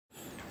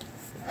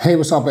Hey,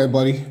 what's up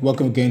everybody?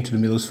 Welcome again to the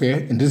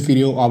Middlesphere. In this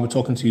video, I'll be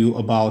talking to you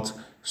about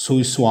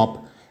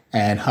Suiswap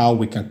and how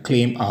we can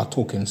claim our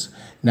tokens.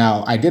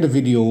 Now, I did a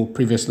video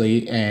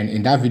previously, and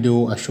in that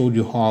video, I showed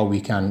you how we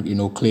can,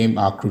 claim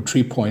our crew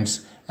 3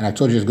 points, and I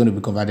told you it's going to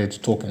be converted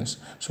to tokens.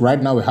 So right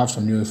now, we have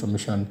some new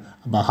information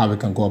about how we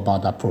can go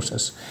about that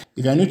process.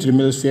 If you're new to the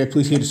Middlesphere,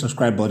 please hit the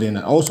subscribe button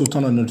and also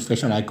turn on the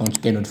notification icon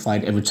to get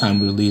notified every time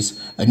we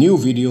release a new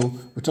video.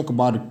 We talk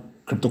about the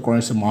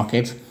cryptocurrency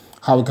market,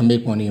 how we can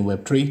make money in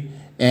Web3,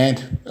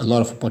 and a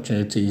lot of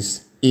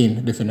opportunities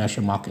in the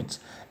financial markets.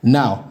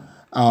 Now,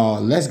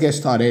 let's get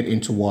started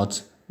into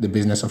what the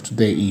business of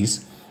today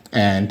is.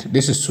 And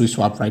this is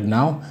Suiswap right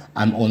now.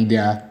 I'm on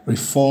their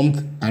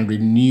reformed and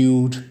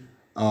renewed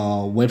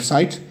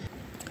website.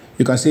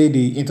 You can see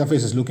the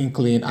interface is looking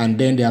clean. And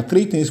then there are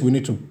 3 things we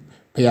need to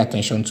pay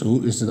attention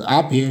to. This is the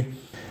app here.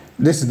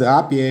 This is the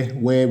app here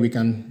where we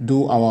can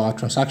do our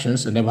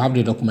transactions, and then we have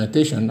the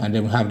documentation, and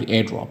then we have the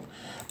airdrop.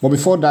 But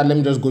before that, let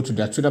me just go to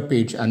their Twitter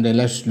page and then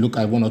let's look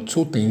at 1 or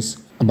 2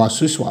 things about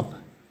Suiswap.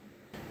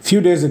 A few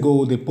days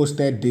ago, they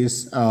posted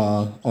this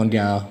on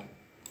their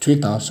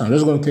Twitter. So I'm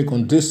just going to click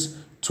on this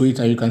tweet,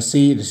 and you can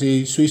see they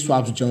say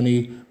Suiswap's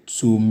journey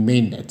to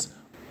mainnet.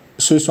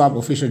 Suiswap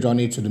official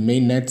journey to the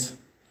mainnet.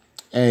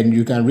 And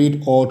you can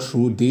read all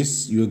through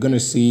this. You're going to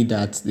see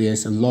that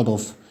there's a lot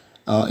of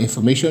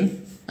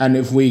information. And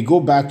if we go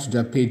back to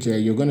their page here,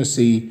 you're going to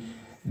see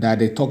that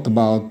they talked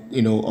about,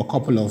 a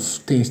couple of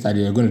things that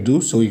they're going to do.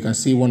 So you can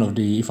see one of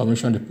the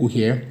information they put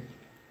here.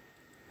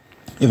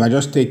 If I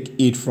just take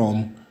it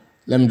from,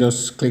 let me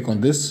just click on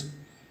this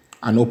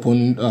and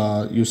open,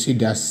 you see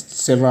there's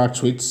several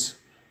tweets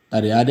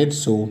that they added.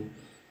 So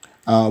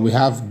we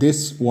have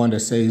this one that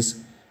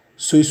says,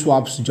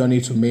 Suiswap's journey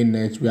to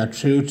mainnet. We are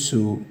thrilled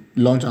to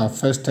launch our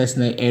first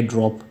testnet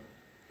airdrop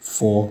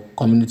for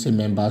community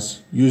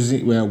members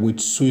using with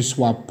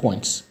Suiswap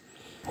points.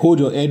 Hold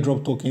your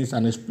airdrop tokens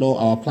and explore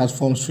our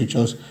platform's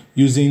features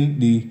using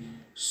the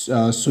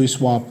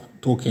Suiswap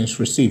tokens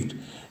received.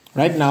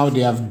 Right now,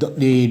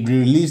 they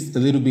released a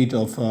little bit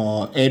of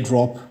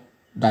airdrop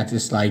that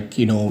is like,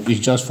 it's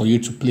just for you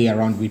to play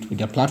around with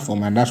their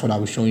platform. And that's what I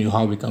was showing you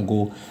how we can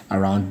go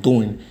around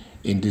doing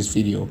in this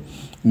video.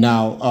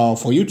 Now,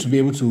 for you to be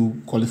able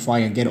to qualify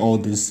and get all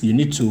this, you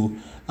need to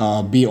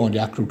be on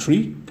their crew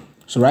 3.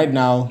 So right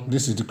now,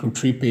 this is the crew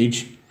 3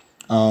 page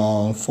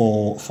for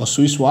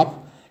Suiswap.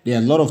 There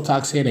are a lot of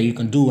tags here that you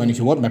can do, and if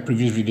you watch my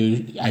previous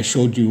video, I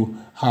showed you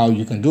how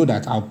you can do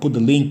that. I'll put the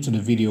link to the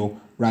video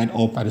right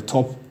up at the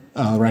top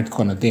right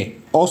corner there.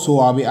 Also,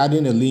 I'll be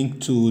adding a link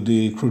to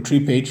the crew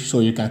 3 page, so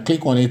you can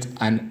click on it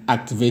and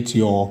activate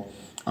your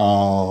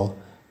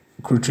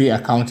crew 3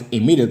 account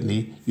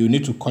immediately. You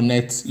need to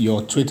connect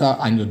your Twitter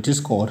and your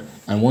Discord,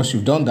 and once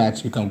you've done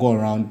that, you can go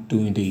around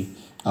doing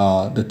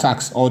the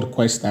tasks, all the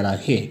quests that are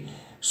here.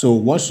 So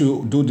once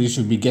you do this,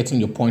 you'll be getting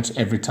your points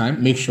every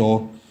time. Make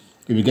sure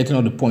you'll be getting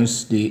all the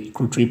points, the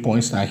crew 3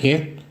 points that are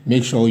here.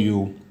 Make sure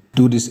you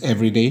do this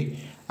every day,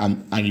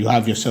 and you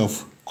have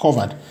yourself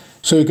covered.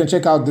 So you can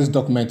check out this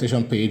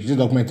documentation page. This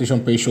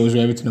documentation page shows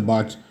you everything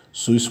about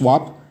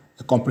Suiswap,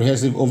 a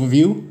comprehensive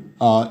overview.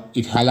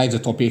 It highlights the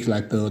topics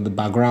like the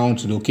background,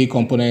 the key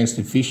components,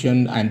 the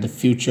vision, and the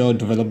future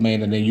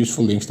development, and then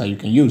useful links that you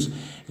can use.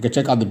 You can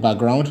check out the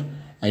background,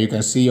 and you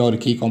can see all the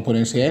key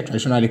components here: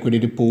 traditional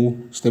liquidity pool,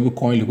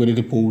 stablecoin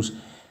liquidity pools,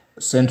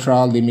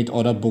 central limit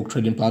order book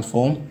trading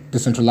platform,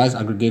 decentralized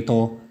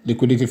aggregator,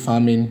 liquidity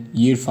farming,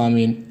 yield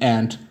farming,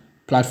 and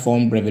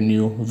platform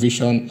revenue,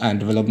 vision, and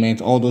development.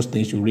 All those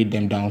things, you read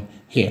them down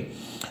here.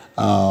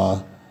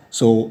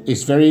 So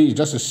it's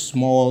just a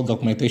small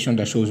documentation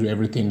that shows you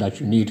everything that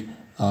you need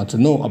to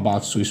know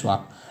about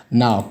Suiswap.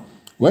 Now,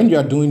 when you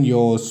are doing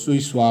your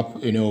Suiswap,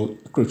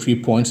 crew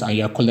 3 points, and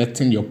you are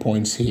collecting your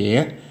points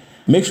here,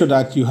 make sure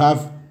that you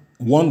have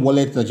one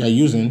wallet that you're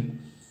using,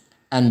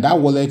 and that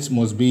wallet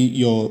must be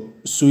your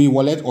Sui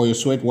wallet or your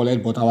Sweat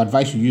wallet, but I would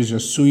advise you use your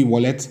Sui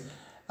wallet.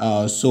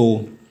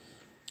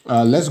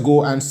 Let's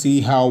go and see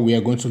how we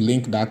are going to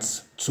link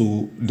that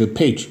to the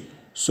page.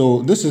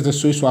 So this is the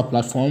Suiswap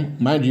platform.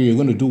 Mind you, you're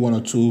going to do 1 or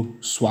 2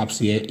 swaps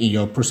here in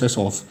your process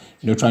of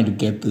trying to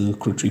get the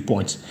crew 3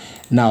 points.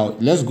 Now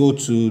let's go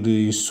to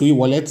the Sui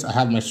wallet. I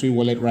have my Sui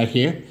wallet right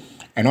here,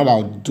 and all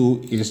I'll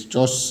do is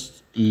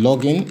just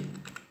log in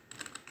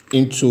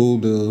into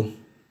the.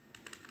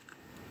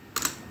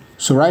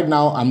 So right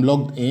now I'm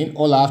logged in.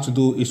 All I have to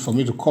do is for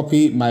me to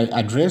copy my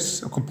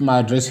address. I'll copy my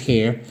address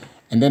here,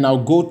 and then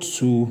I'll go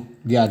to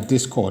their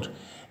Discord.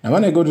 Now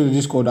when I go to the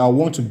Discord, I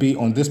want to be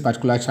on this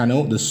particular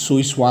channel, the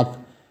Suiswap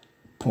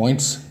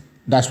points.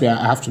 That's where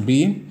I have to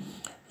be in.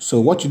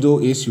 So what you do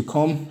is you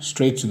come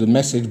straight to the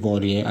message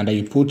board here, and then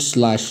you put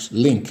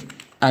 /link,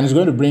 and it's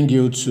going to bring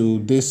you to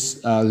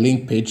this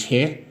link page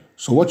here.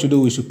 So what you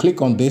do is you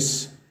click on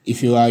this.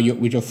 If you are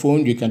with your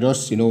phone, you can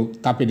just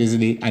tap it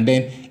easily, and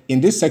then in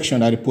this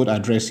section that you put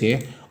address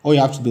here, all you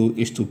have to do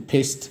is to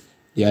paste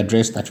the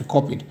address that you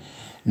copied.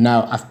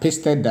 Now I've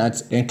pasted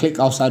that, then click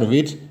outside of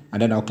it,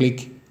 and then I'll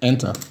click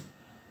enter.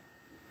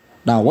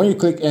 Now when you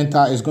click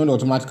enter, it's going to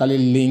automatically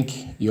link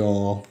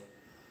your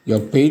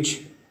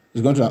page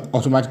it's going to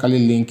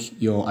automatically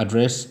link your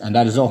address, and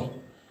that is all.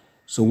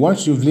 So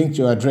once you've linked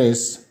your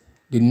address,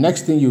 the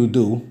next thing you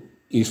do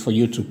is for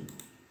you to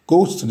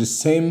go to the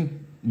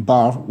same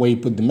bar where you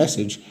put the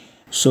message.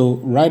 So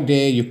right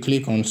there, you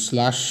click on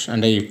slash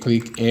and then you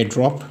click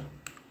AIRDROP.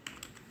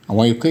 And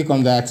when you click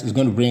on that, it's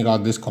going to bring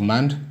out this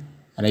command,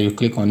 and then you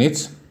click on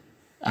it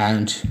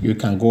and you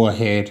can go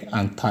ahead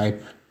and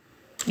type,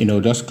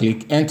 just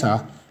click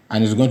enter,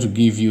 and it's going to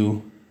give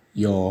you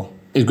your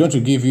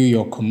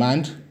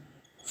command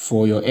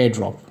for your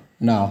AIRDROP.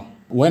 Now,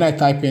 when I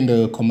type in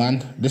the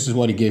command, this is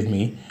what it gave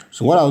me.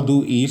 So what I'll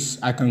do is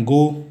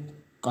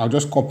I'll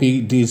just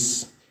copy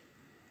this,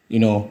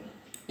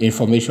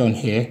 information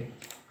here.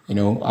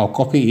 I'll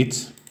copy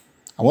it.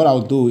 And what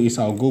I'll do is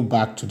I'll go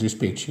back to this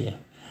page here.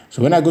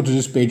 So when I go to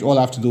this page, all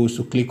I have to do is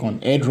to click on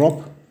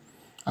AIRDROP.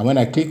 And when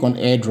I click on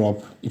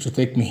AIRDROP, it will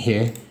take me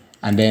here.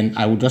 And then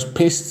I will just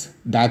paste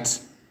that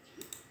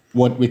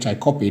word which I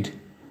copied.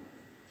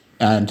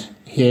 And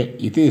here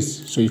it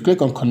is. So you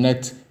click on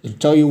connect, it will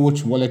tell you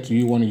which wallet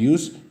you want to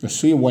use, your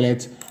Sui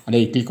wallet, and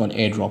then you click on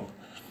AIRDROP.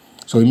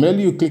 So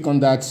immediately you click on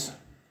that,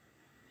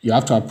 you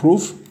have to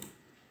approve.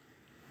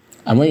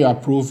 And when you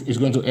approve, it's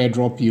going to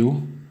AIRDROP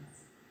you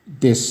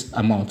this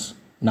amount.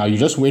 Now you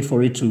just wait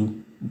for it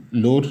to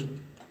load.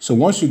 So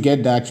once you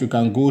get that, you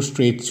can go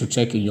straight to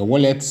check in your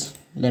wallet.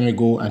 Let me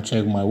go and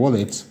check my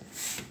wallet.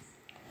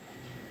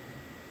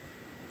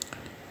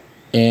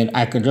 And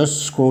I can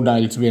just scroll down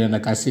a little bit and I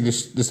can see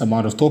this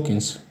amount of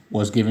tokens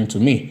was given to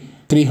me.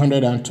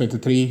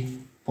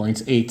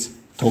 323.8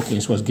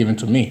 tokens was given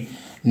to me.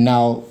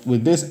 Now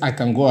with this, I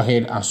can go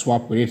ahead and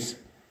swap with it.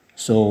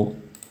 So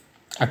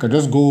I can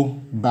just go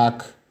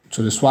back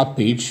to the swap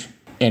page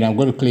and I'm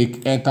going to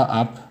click enter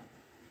app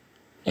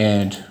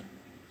and,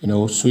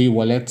 Sui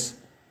wallet.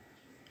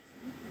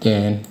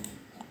 Then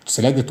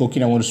select the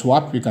token I want to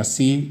swap. You can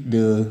see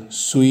the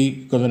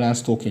Sui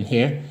governance token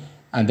here.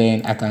 And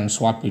then I can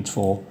swap it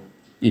for,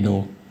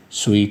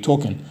 Sui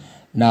token.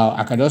 Now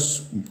I can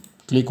just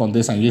click on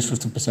this and use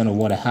 50% of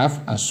what I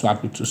have and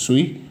swap it to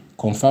Sui,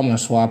 confirm and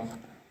swap,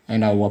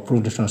 and I will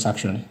approve the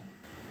transaction.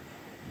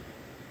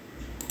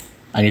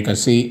 And you can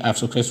see I've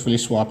successfully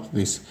swapped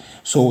this.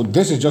 So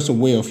this is just a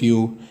way of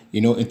you,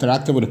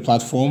 interacting with the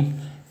platform,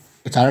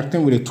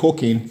 interacting with the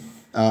token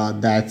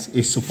that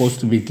is supposed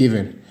to be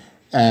given.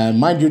 And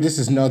mind you, this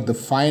is not the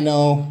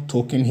final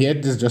token here.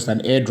 This is just an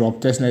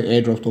AIRDROP, testnet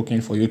AIRDROP token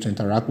for you to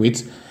interact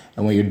with.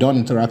 And when you're done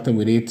interacting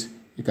with it,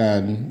 you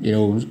can,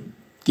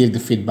 give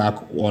the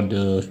feedback on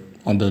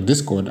the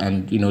Discord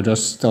and,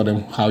 just tell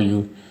them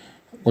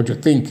what you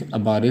think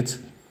about it.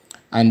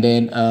 And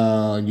then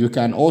you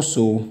can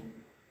also,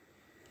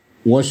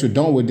 once you're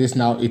done with this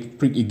now, it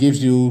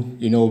gives you,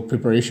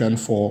 preparation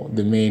for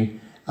the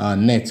main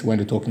net when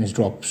the token is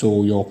dropped.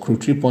 So your crew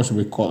 3 points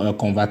will be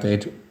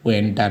converted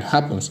when that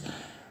happens.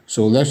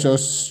 So let's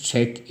just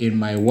check in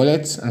my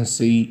wallet and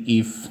see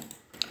if,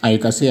 and you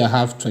can see I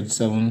have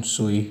 27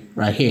 Sui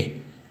right here.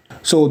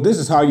 So this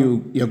is how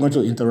you're going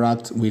to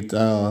interact with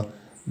the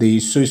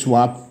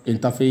Suiswap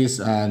interface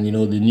and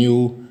the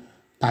new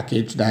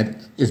package that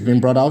is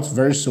being brought out.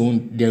 Very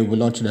soon they will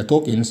launch the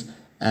tokens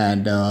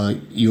and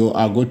you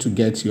are going to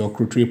get your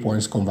crew 3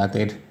 points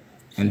converted,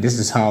 and this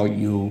is how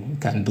you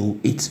can do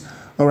it.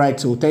 All right,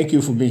 so thank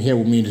you for being here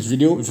with me in this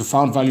video. If you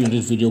found value in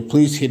this video,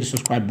 please hit the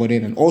subscribe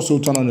button and also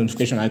turn on the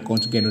notification icon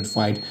to get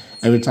notified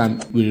every time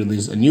we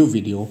release a new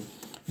video.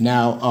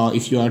 Now,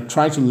 if you are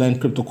trying to learn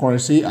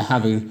cryptocurrency, I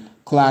have a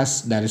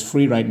class that is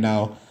free right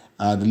now.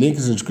 The link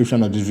is in the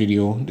description of this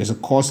video. There's a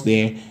course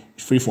there.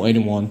 It's free for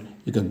anyone.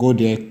 You can go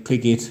there,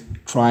 click it,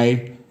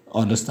 try,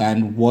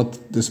 understand what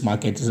this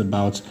market is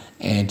about,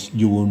 and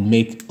you will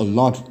make a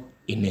lot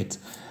in it.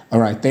 All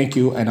right, thank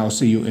you, and I'll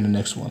see you in the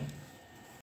next one.